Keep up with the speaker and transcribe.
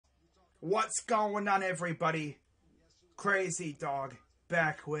What's going on, everybody? Crazy Dog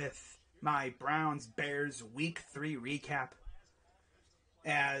back with my Browns Bears Week 3 recap.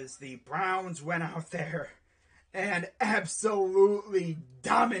 As the Browns went out there and absolutely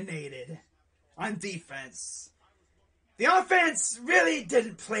dominated on defense. The offense really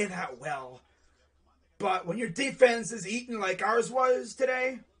didn't play that well. But when your defense is eating like ours was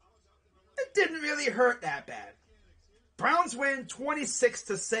today, it didn't really hurt that bad. Browns win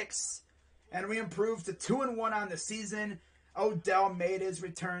 26-6, and we improved to 2-1 on the season. Odell made his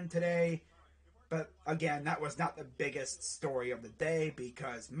return today, but again, that was not the biggest story of the day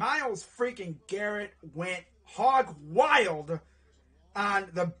because Myles freaking Garrett went hog wild on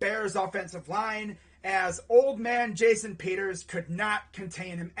the Bears offensive line as old man Jason Peters could not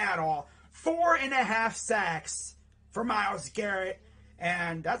contain him at all. 4.5 sacks for Myles Garrett,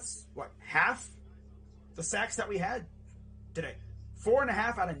 and that's, half the sacks that we had today.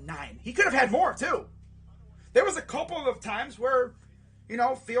 4.5 out of 9. He could have had more, too. There was a couple of times where,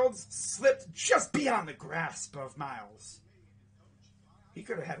 Fields slipped just beyond the grasp of Myles. He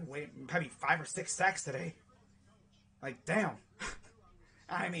could have had maybe 5 or 6 sacks today. Like, damn.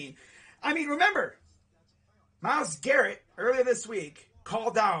 I mean, remember, Myles Garrett, earlier this week,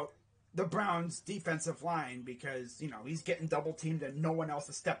 called out the Browns' defensive line because, he's getting double-teamed and no one else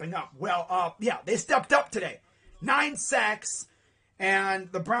is stepping up. Well, they stepped up today. 9 sacks,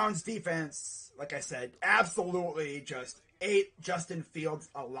 and the Browns' defense, like I said, absolutely just ate Justin Fields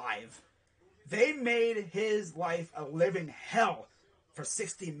alive. They made his life a living hell for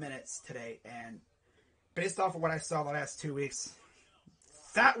 60 minutes today, and based off of what I saw the last 2 weeks,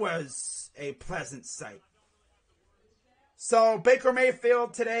 that was a pleasant sight. So Baker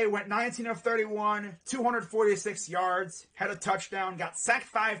Mayfield today went 19 of 31, 246 yards, had a touchdown, got sacked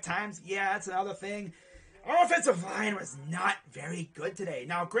 5 times. Yeah, that's another thing. Our offensive line was not very good today.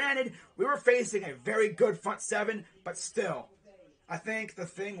 Now, granted, we were facing a very good front seven, but still, I think the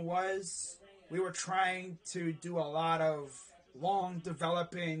thing was we were trying to do a lot of long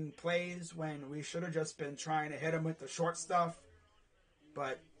developing plays when we should have just been trying to hit them with the short stuff.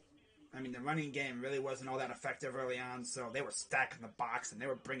 But the running game really wasn't all that effective early on, so they were stacking the box and they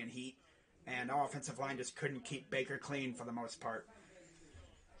were bringing heat, and our offensive line just couldn't keep Baker clean for the most part.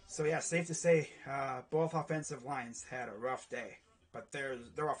 So yeah, safe to say, both offensive lines had a rough day, but their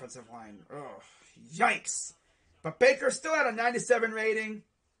offensive line, yikes! But Baker still had a 97 rating.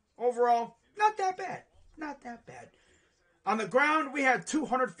 Overall, not that bad. Not that bad. On the ground, we had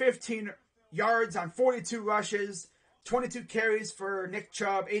 215 yards on 42 rushes. 22 carries for Nick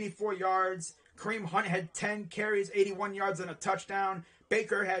Chubb, 84 yards. Kareem Hunt had 10 carries, 81 yards and a touchdown.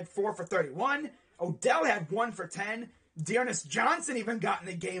 Baker had 4 for 31. Odell had 1 for 10. Dearness Johnson even got in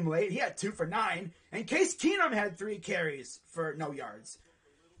the game late. He had 2 for 9. And Case Keenum had 3 carries for no yards.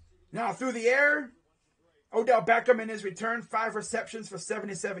 Now, through the air, Odell Beckham in his return, 5 receptions for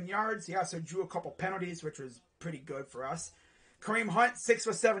 77 yards. He also drew a couple penalties, which was pretty good for us. Kareem Hunt, 6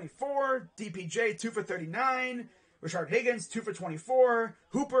 for 74. DPJ, 2 for 39. Rashard Higgins, 2 for 24.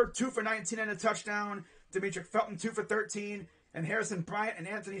 Hooper, 2 for 19 and a touchdown. Demetric Felton, 2 for 13. And Harrison Bryant and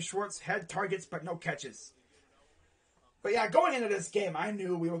Anthony Schwartz had targets but no catches. But yeah, going into this game, I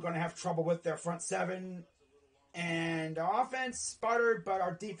knew we were going to have trouble with their front seven. And our offense sputtered, but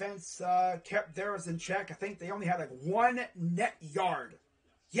our defense kept theirs in check. I think they only had 1 net yard.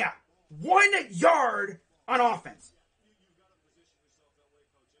 Yeah, 1 yard on offense.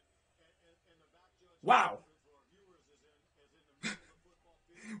 Wow.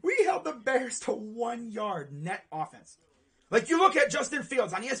 We held the Bears to 1 yard net offense. Like, you look at Justin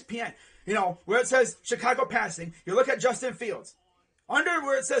Fields on ESPN, where it says Chicago passing, you look at Justin Fields. Under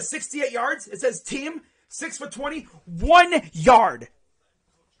where it says 68 yards, it says team, 6 for 20, 1 yard.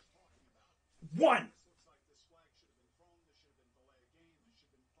 1.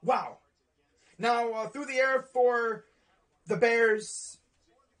 Wow. Now, through the air for the Bears,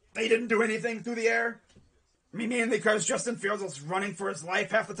 they didn't do anything through the air. Mainly because Justin Fields was running for his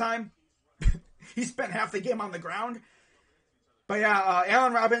life half the time. He spent half the game on the ground. But yeah,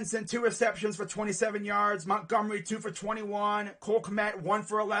 Allen Robinson, 2 receptions for 27 yards. Montgomery, 2 for 21. Cole Kmet, 1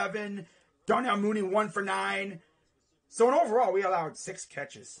 for 11. Darnell Mooney, 1 for 9. So in overall, we allowed 6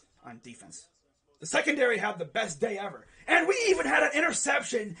 catches on defense. The secondary had the best day ever. And we even had an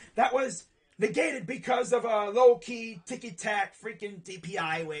interception that was negated because of a low-key, ticky-tack freaking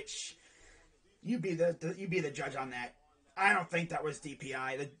DPI, which you be the judge on that. I don't think that was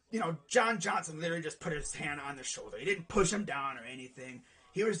DPI. John Johnson literally just put his hand on the shoulder. He didn't push him down or anything.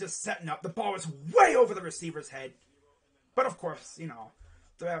 He was just setting up. The ball was way over the receiver's head. But of course,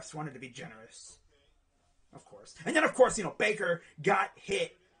 the refs wanted to be generous. Of course. And then, of course, Baker got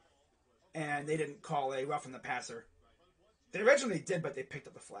hit and they didn't call a roughing the passer. They originally did, but they picked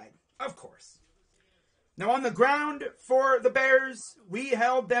up the flag. Of course. Now on the ground for the Bears, we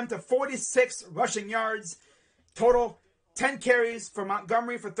held them to 46 rushing yards. Total 10 carries for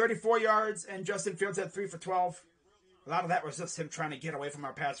Montgomery for 34 yards, and Justin Fields had 3 for 12. A lot of that was just him trying to get away from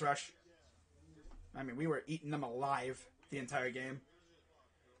our pass rush. I mean, we were eating them alive the entire game.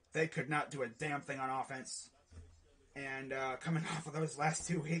 They could not do a damn thing on offense. And coming off of those last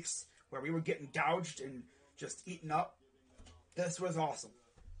 2 weeks where we were getting gouged and just eaten up, this was awesome.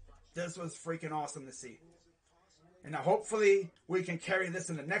 This was freaking awesome to see. And now hopefully we can carry this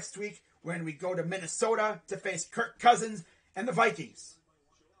into next week when we go to Minnesota to face Kirk Cousins and the Vikings.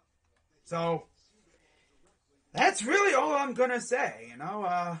 So that's really all I'm going to say, you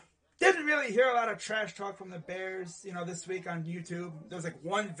know. Didn't really hear a lot of trash talk from the Bears, you know, this week on YouTube. There was like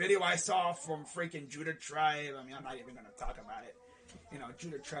one video I saw from freaking Judah Tribe. I mean, I'm not even going to talk about it. You know,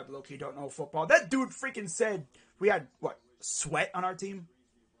 Judah Tribe low-key don't know football. That dude freaking said we had, what, Sweat on our team?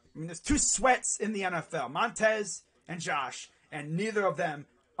 I mean, there's 2 Sweats in the NFL, Montez and Josh, and neither of them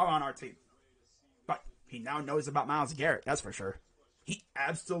are on our team. But he now knows about Myles Garrett, that's for sure. He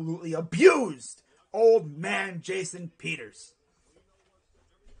absolutely abused old man Jason Peters.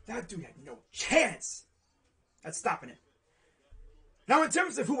 That dude had no chance at stopping it. Now, in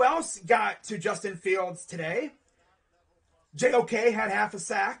terms of who else got to Justin Fields today, J.O.K. had half a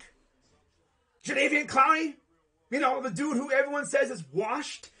sack. Jadeveon Clowney, you know, the dude who everyone says is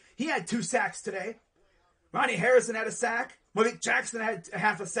washed, he had 2 sacks today. Ronnie Harrison had a sack. Malik Jackson had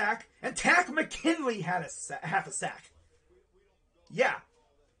half a sack. And Takk McKinley had half a sack. Yeah.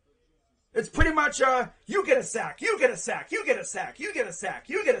 It's pretty much, you get a sack, you get a sack, you get a sack, you get a sack,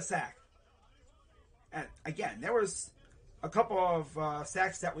 you get a sack. And again, there was a couple of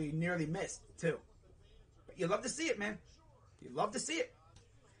sacks that we nearly missed, too. But you love to see it, man. You love to see it.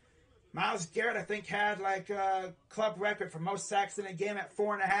 Myles Garrett, I think, had like a club record for most sacks in a game at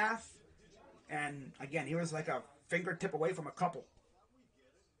 4.5. And again, he was like a fingertip away from a couple.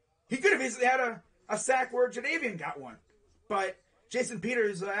 He could have easily had a sack where Jadeveon got one. But Jason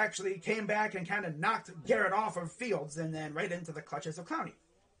Peters actually came back and kind of knocked Garrett off of Fields and then right into the clutches of Clowney.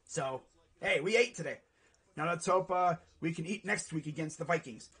 So, hey, we ate today. Now let's hope we can eat next week against the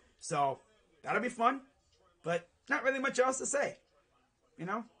Vikings. So, that'll be fun. But not really much else to say. You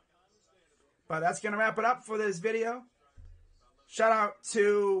know? But that's going to wrap it up for this video. Shout out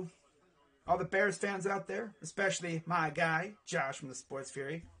to all the Bears fans out there, especially my guy, Josh from the Sports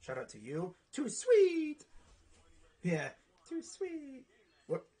Fury. Shout out to you. Too sweet. Yeah, too sweet.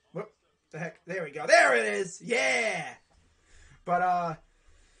 Whoop, the heck. There we go. There it is. Yeah. But,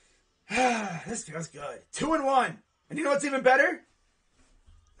 this feels good. 2-1. And you know what's even better?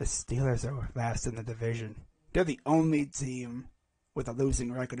 The Steelers are last in the division. They're the only team with a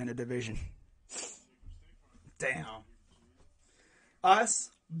losing record in the division. Damn.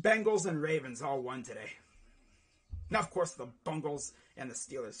 Us, Bengals, and Ravens all won today. Now, of course, the Bengals and the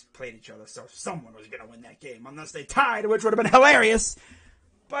Steelers played each other, so someone was going to win that game, unless they tied, which would have been hilarious.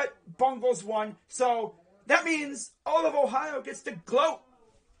 But Bengals won, so that means all of Ohio gets to gloat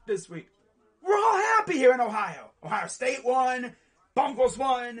this week. We're all happy here in Ohio. Ohio State won, Bengals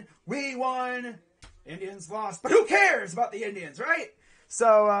won, we won, Indians lost. But who cares about the Indians, right?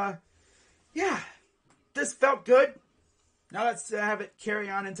 So, yeah, this felt good. Now let's have it carry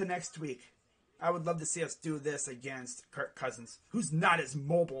on into next week. I would love to see us do this against Kirk Cousins, who's not as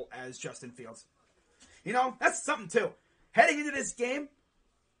mobile as Justin Fields. You know, that's something too. Heading into this game,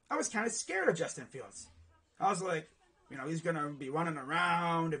 I was kind of scared of Justin Fields. I was like, you know, he's going to be running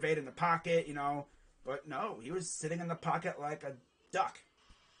around, evading the pocket, you know. But no, he was sitting in the pocket like a duck.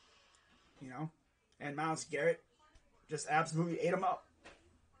 You know, and Myles Garrett just absolutely ate him up.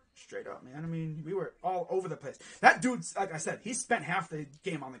 Straight up, man. I mean, we were all over the place. That dude's, like I said, he spent half the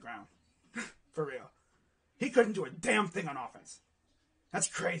game on the ground. For real. He couldn't do a damn thing on offense. That's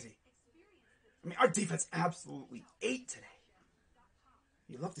crazy. I mean, our defense absolutely ate today.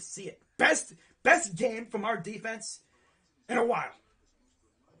 You love to see it. Best game from our defense in a while.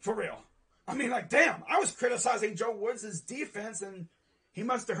 For real. I mean, like, damn. I was criticizing Joe Woods' defense, and he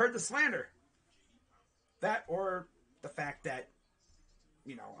must have heard the slander. That or the fact that,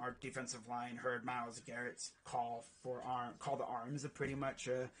 you know, our defensive line heard Myles Garrett's call the arms. Pretty much,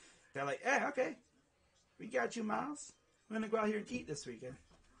 they're like, hey, okay, we got you, Myles. We're going to go out here and eat this weekend.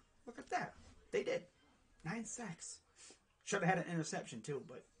 Look at that. They did. 9 sacks. Should have had an interception, too,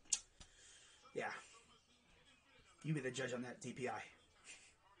 but, yeah. You be the judge on that DPI.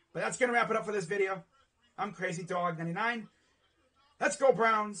 But that's going to wrap it up for this video. I'm Crazy Dog 99. Let's go,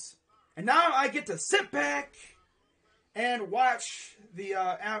 Browns. And now I get to sit back and watch the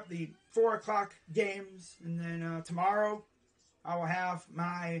 4 o'clock games. And then tomorrow I will have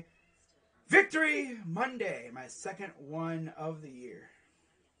my Victory Monday, my second one of the year.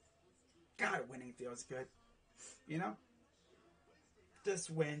 God, winning feels good. You know? This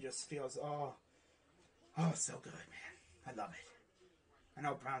win just feels, oh, so good, man. I love it. I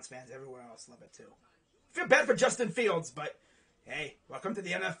know Browns fans everywhere else love it too. I feel bad for Justin Fields, but hey, welcome to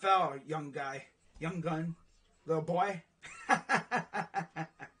the NFL, young guy. Young gun. Little boy.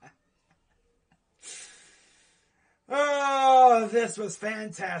 Oh, this was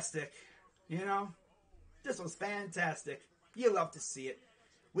fantastic. You know? This was fantastic. You love to see it.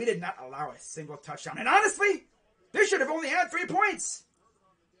 We did not allow a single touchdown. And honestly, they should have only had 3 points.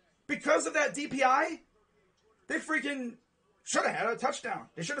 Because of that DPI, they freaking should have had a touchdown.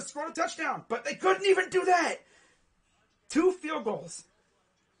 They should have scored a touchdown. But they couldn't even do that. 2 field goals.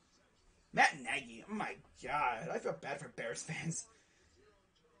 Matt Nagy, oh my God. I feel bad for Bears fans.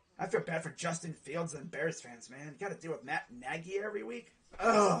 I feel bad for Justin Fields and Bears fans, man. You got to deal with Matt Nagy every week.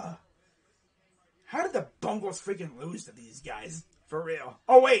 Ugh. How did the Bungles freaking lose to these guys? For real.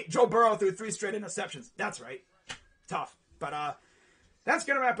 Oh, wait. Joe Burrow threw 3 straight interceptions. That's right. Tough. But that's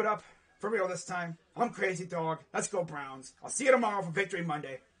going to wrap it up for real this time. I'm Crazy Dog. Let's go Browns. I'll see you tomorrow for Victory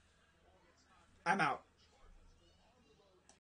Monday. I'm out.